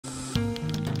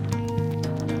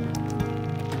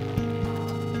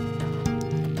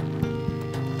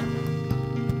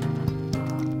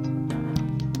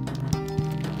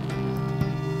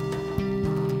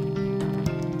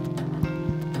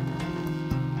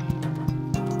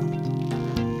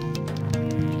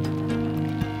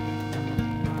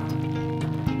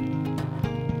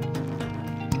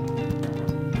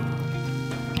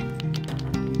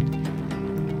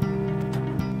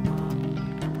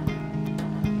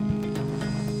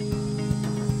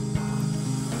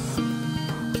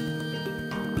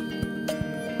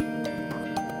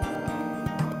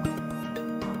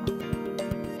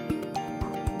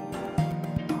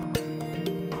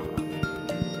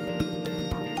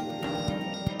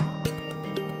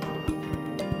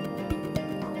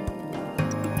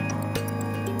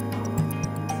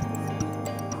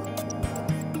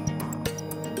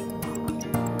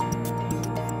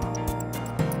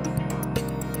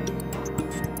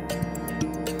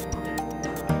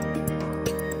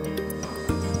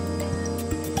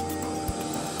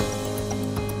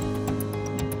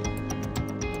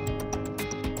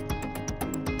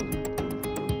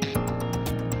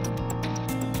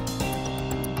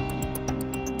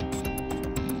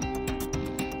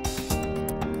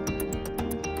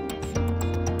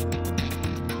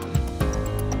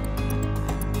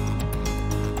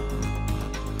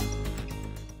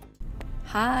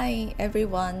Hi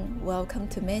everyone, welcome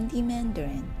to Mandy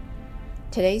Mandarin.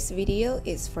 Today's video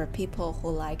is for people who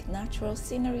like natural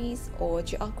sceneries or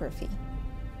geography.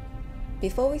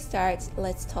 Before we start,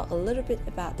 let's talk a little bit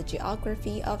about the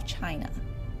geography of China.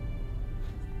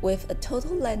 With a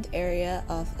total land area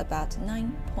of about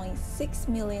 9.6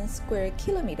 million square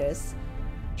kilometers,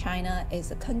 China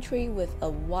is a country with a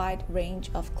wide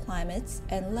range of climates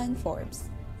and landforms.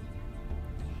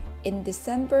 In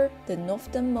December, the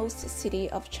northernmost city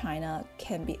of China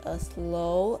can be as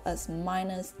low as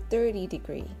 -30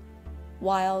 degrees,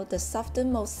 while the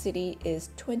southernmost city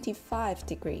is 25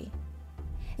 degrees.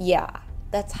 Yeah,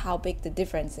 that's how big the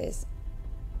difference is.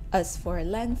 As for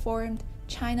landform,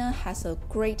 China has a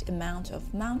great amount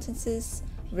of mountains,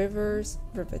 rivers,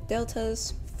 river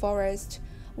deltas, forests,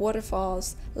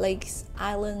 waterfalls, lakes,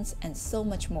 islands, and so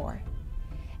much more.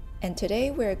 And today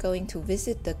we're going to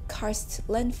visit the Karst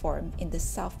Landform in the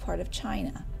south part of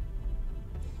China.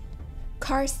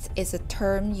 Karst is a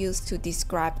term used to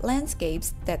describe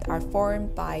landscapes that are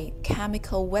formed by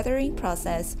chemical weathering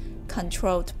process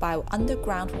controlled by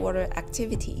underground water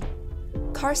activity.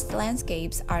 Karst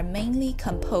landscapes are mainly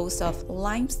composed of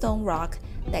limestone rock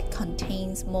that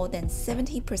contains more than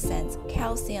 70%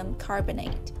 calcium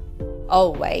carbonate.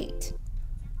 Oh wait,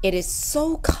 it is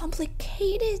so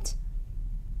complicated!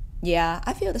 Yeah,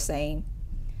 I feel the same.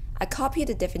 I copied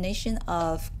the definition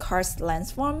of Karst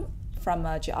Landform from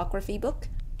a geography book,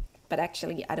 but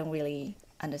actually I don't really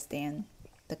understand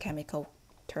the chemical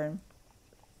term.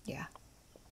 Yeah.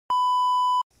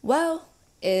 Well,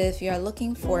 if you are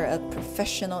looking for a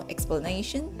professional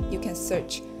explanation, you can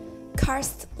search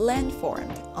Karst Landform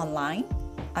online.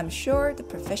 I'm sure the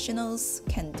professionals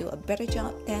can do a better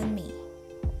job than me.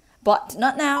 But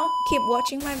not now, keep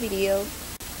watching my video.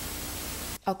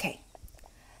 Okay,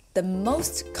 the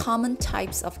most common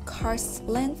types of karst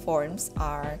landforms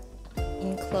are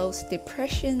enclosed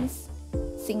depressions,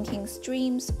 sinking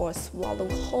streams or swallow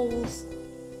holes,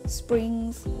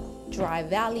 springs, dry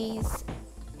valleys,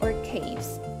 or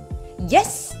caves.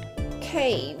 Yes,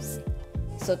 caves!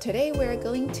 So today we're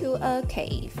going to a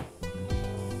cave.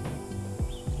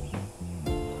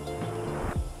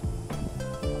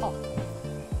 Oh,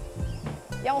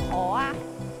 有河啊！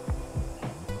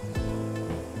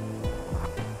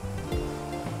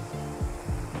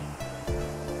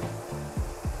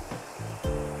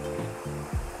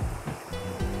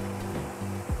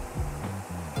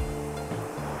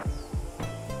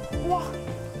哇，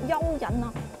蚯蚓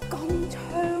啊，咁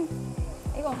長！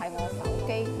呢個係我手機。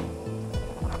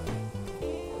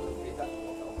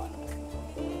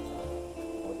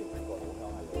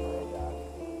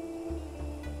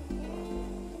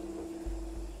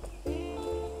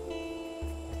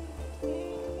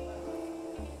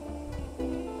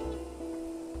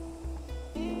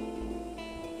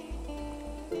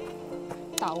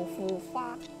豆腐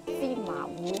花、芝麻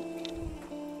糊。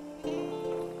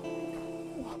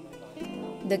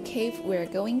The cave we're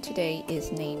going today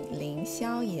is named Ling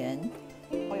Xiaoyan.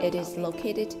 It is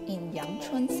located in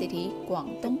Yangchuan City,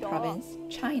 Guangdong Province,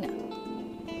 China.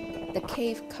 The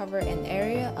cave covers an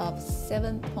area of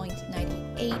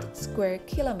 7.98 square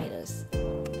kilometers.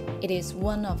 It is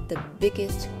one of the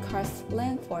biggest karst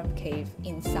landform cave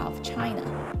in South China.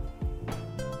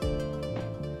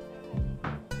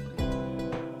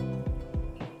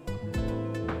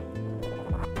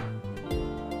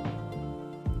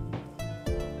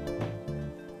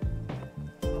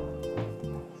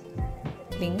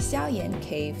 Ling Xiaoyan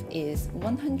Cave is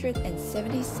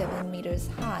 177 meters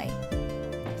high,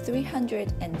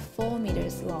 304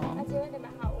 meters long,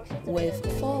 with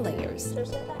 4 layers.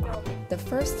 The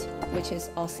first, which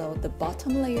is also the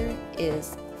bottom layer,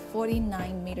 is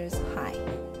 49 meters high,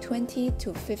 20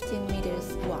 to 15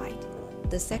 meters wide.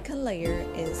 The second layer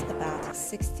is about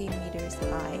 60 meters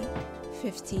high,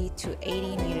 50 to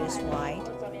 80 meters wide,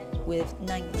 with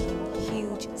 19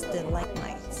 huge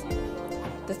stalagmites.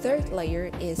 The third layer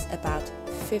is about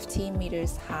 50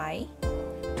 meters high,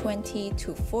 20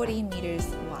 to 40 meters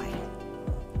wide.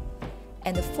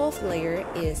 And the fourth layer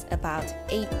is about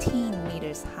 18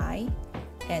 meters high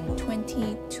and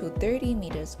 20 to 30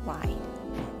 meters wide.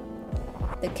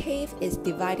 The cave is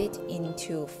divided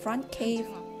into front cave,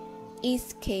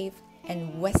 east cave,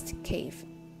 and west cave.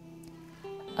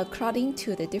 According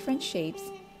to the different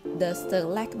shapes, the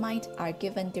stalagmites are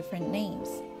given different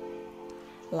names,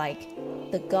 like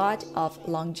the god of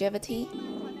longevity,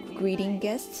 greeting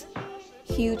guests,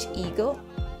 huge eagle,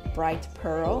 bright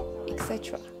pearl,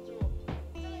 etc.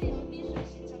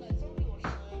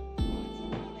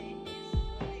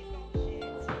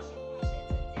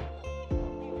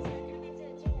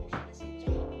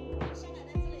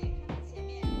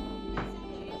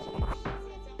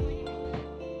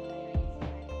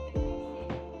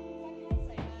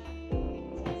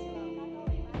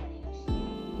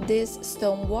 This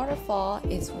stone waterfall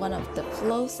is one of the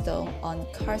flow stone on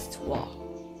Karst Wall.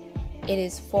 It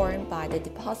is formed by the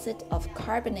deposit of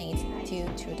carbonates due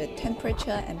to the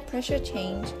temperature and pressure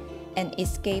change and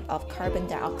escape of carbon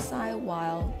dioxide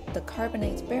while the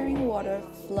carbonate-bearing water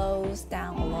flows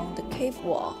down along the cave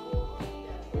wall.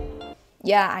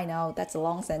 Yeah, I know, that's a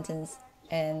long sentence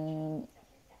and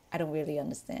I don't really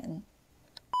understand.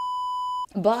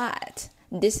 But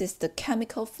this is the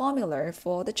chemical formula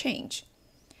for the change,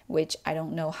 which I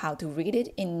don't know how to read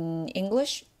it in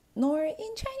English nor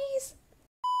in Chinese.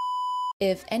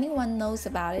 If anyone knows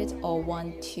about it or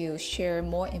want to share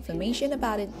more information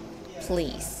about it,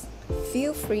 please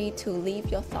feel free to leave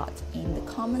your thoughts in the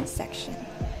comment section.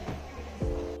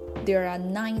 There are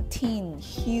 19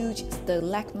 huge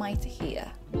stalagmites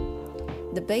here.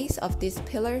 The base of these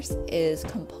pillars is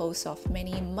composed of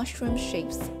many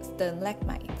mushroom-shaped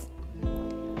stalagmites.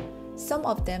 Some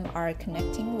of them are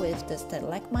connecting with the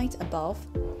stalagmite above,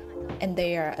 and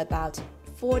they are about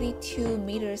 42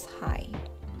 meters high,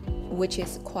 which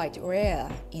is quite rare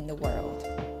in the world.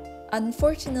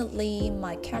 Unfortunately,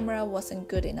 my camera wasn't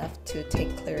good enough to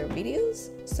take clear videos,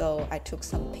 so I took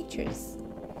some pictures.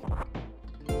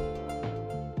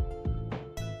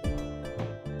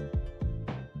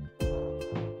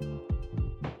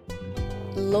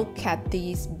 Look at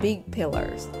these big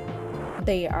pillars.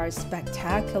 They are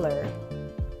spectacular.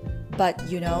 But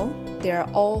you know, they are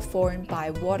all formed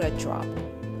by water drop.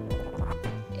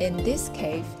 In this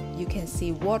cave, you can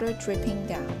see water dripping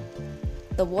down.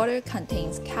 The water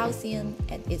contains calcium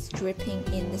and is dripping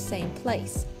in the same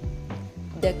place.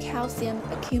 The calcium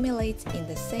accumulates in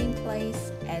the same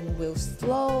place and will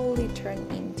slowly turn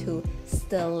into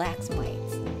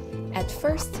stalagmites. At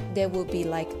first, there will be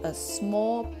like a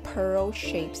small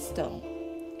pearl-shaped stone,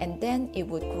 and then it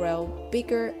would grow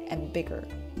bigger and bigger.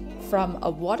 From a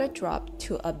water drop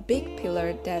to a big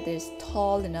pillar that is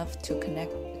tall enough to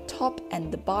connect the top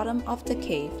and the bottom of the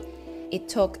cave, it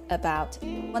took about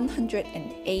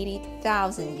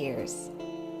 180,000 years.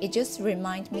 It just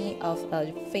reminds me of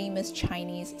a famous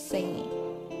Chinese saying,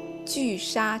 聚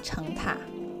沙成塔，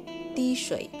滴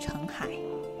水成海.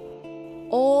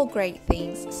 All great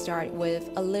things start with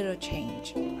a little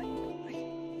change.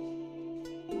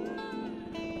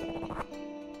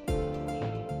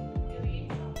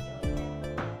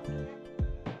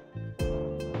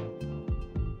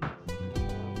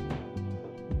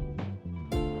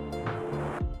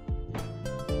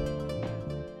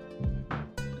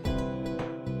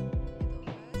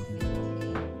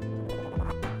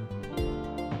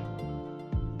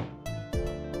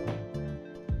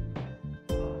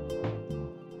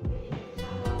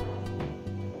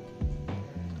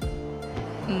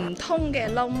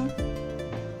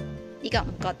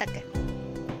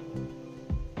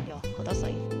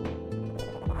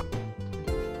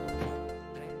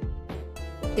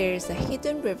 There's a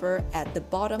hidden river at the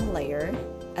bottom layer,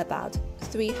 about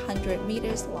 300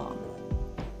 meters long.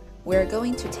 We're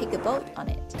going to take a boat on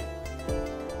it.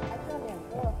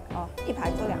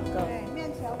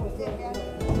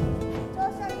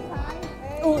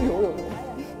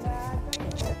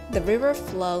 The river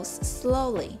flows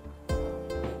slowly.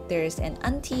 There's an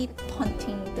auntie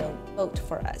punting the boat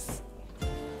for us.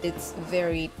 It's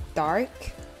very dark,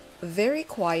 very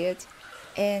quiet,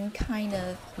 and kind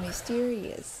of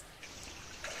mysterious.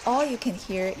 All you can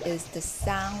hear is the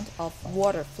sound of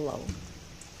water flow.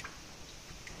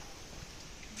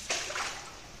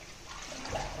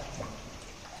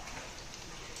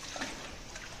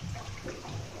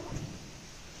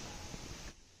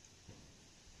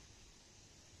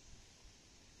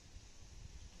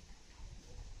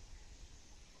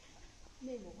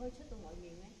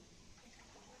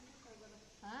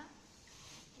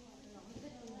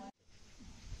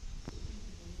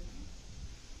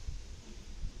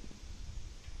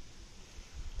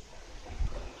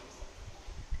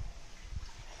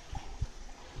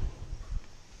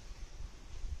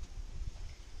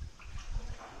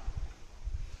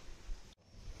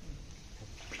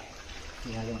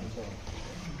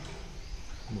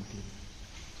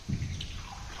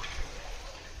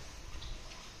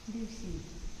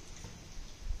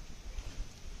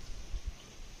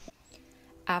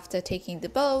 After taking the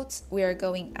boat, we are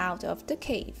going out of the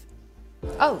cave.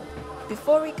 Oh,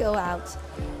 before we go out,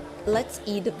 let's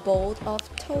eat a bowl of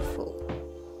tofu.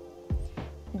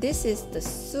 This is the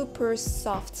super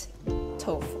soft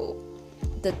tofu.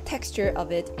 The texture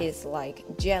of it is like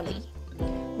jelly.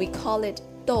 We call it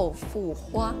Tofu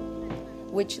hua,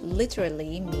 which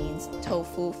literally means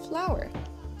tofu flower.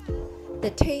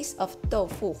 The taste of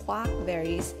tofu hua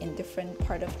varies in different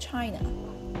parts of China.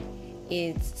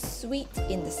 It's sweet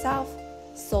in the south,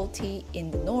 salty in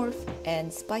the north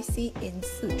and spicy in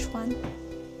Sichuan.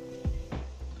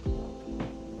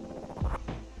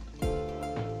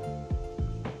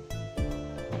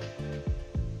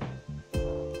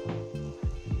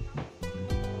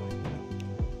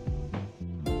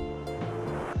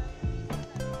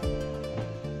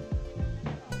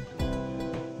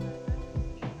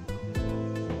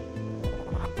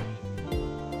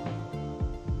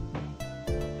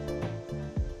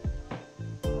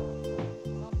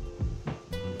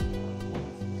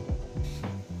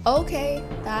 Okay,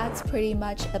 that's pretty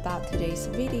much about today's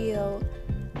video.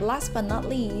 Last but not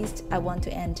least, I want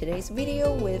to end today's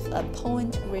video with a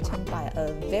poem written by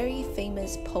a very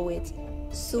famous poet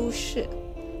Su Shi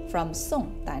from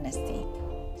Song Dynasty.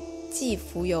 寄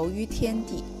蜉蝣于天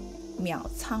地，渺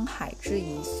沧海之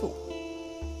一粟.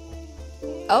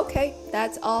 Okay,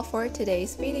 that's all for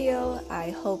today's video.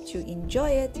 I hope you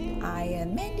enjoy it. I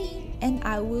am Mandy, and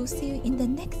I will see you in the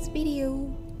next video.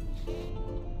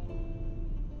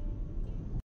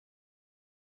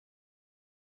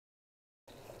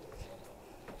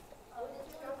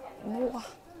 Wow.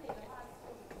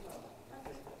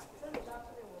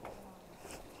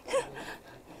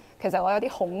 其實我有啲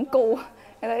恐高，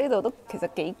你睇呢度都其實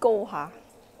幾高下。